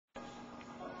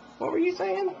What were you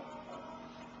saying?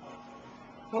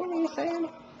 What were you saying?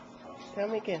 Tell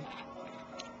me again.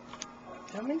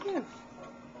 Tell me again.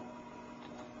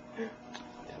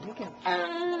 Tell me again.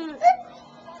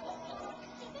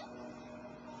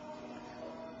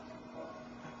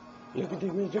 Look at the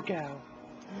Mr. Cow.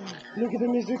 Look at the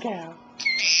Mr. Cow.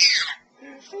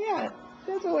 Yeah,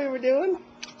 that's what we were doing.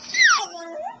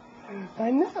 I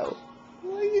know.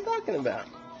 What are you talking about?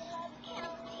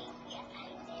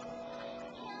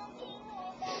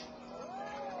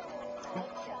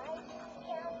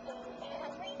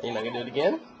 Are you not going to do it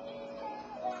again?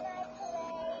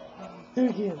 Do it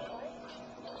again.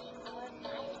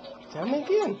 Tell me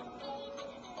again.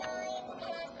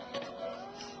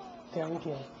 Tell me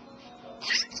again.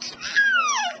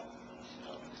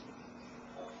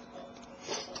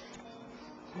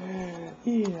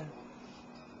 Yeah.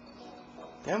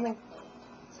 Tell me.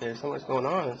 There's so much going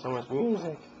on and so much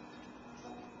music.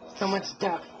 So much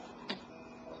stuff.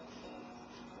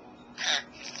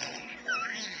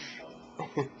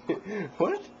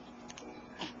 What?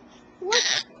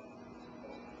 What?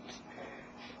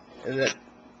 Is it?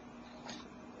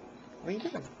 What are you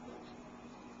doing?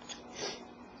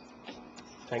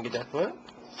 Trying to get that foot?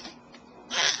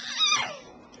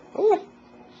 Oh,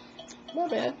 my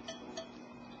bad.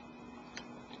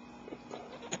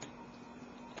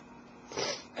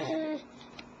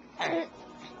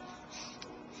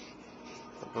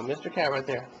 Well, Mr. Cat right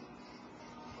there.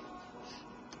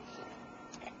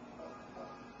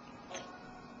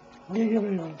 You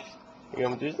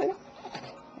gonna do something?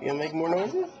 You gonna make more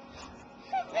noises?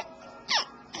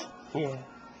 Yeah.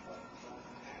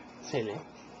 Silly.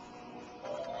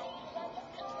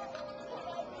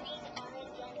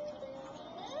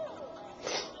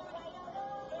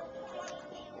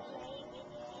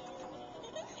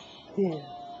 Yeah.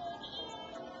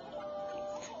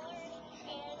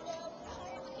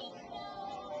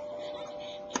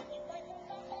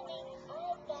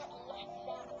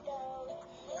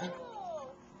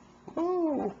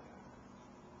 Oh.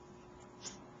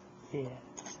 Yeah.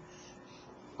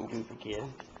 Goofy kid.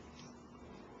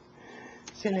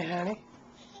 Silly honey.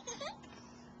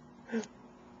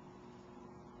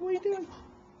 What are you doing?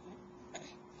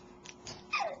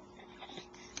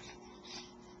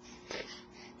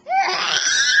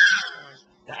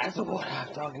 That's what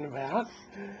I'm talking about.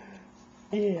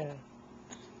 Yeah.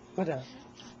 What else?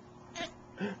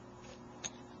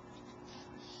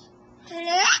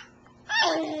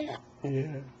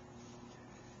 Yeah.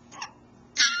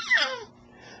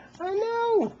 I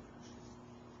know.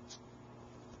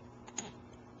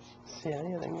 See, I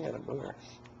think you got a booger.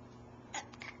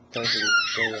 Don't you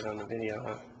say that on the video,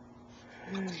 huh?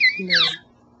 No.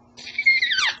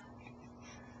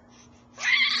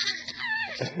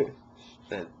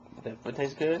 that foot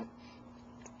tastes good?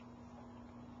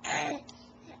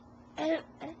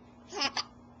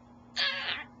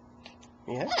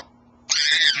 Yeah?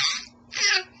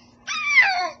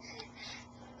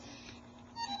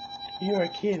 You are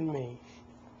kidding me.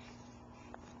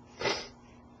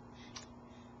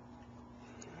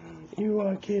 You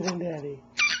are kidding, Daddy.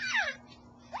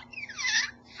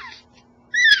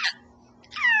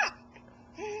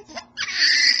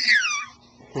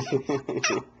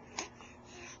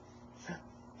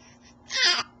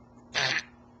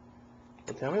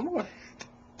 Well, tell me more.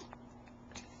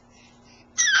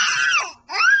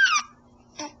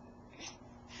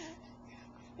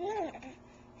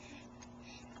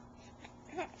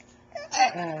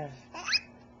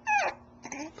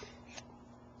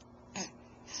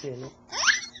 Silly.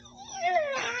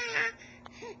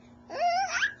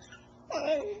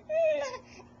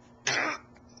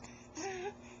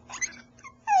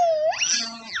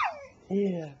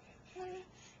 Yeah.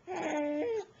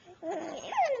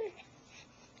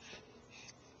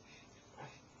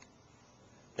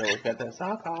 So we got that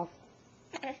sock off.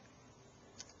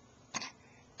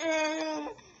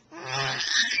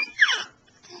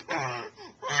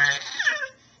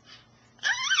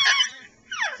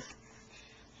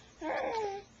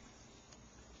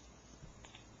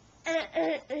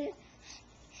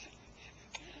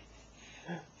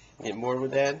 Get bored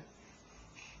with Dad?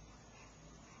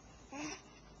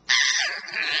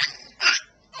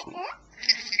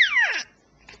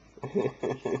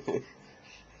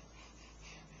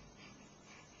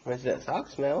 What's that sock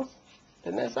smells?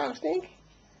 Doesn't that sock stink?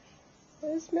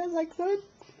 It smells like food.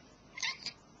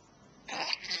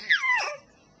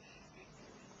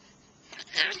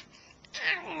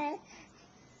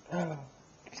 Oh.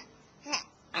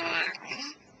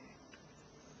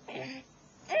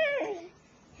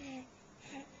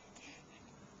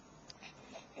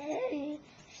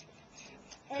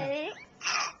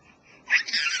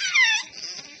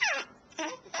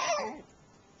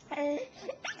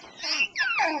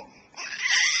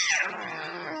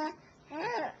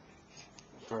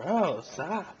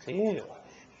 socks. Ew.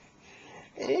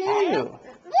 Ew.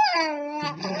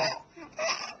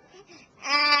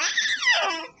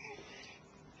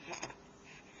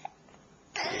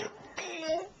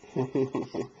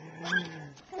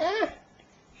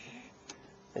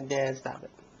 Dad, stop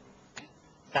it.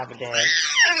 Stop it, Dad.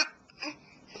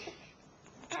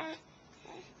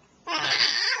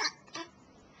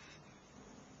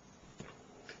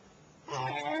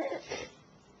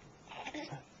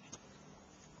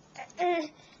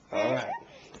 Alright.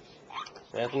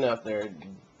 That's enough there,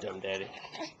 dumb daddy.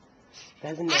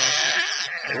 That's enough.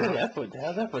 Ooh, that foot,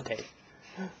 how's that foot taste?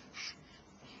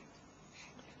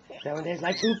 That one tastes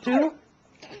like poop too?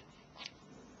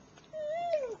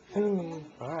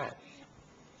 Alright.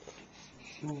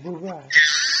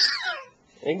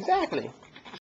 Exactly.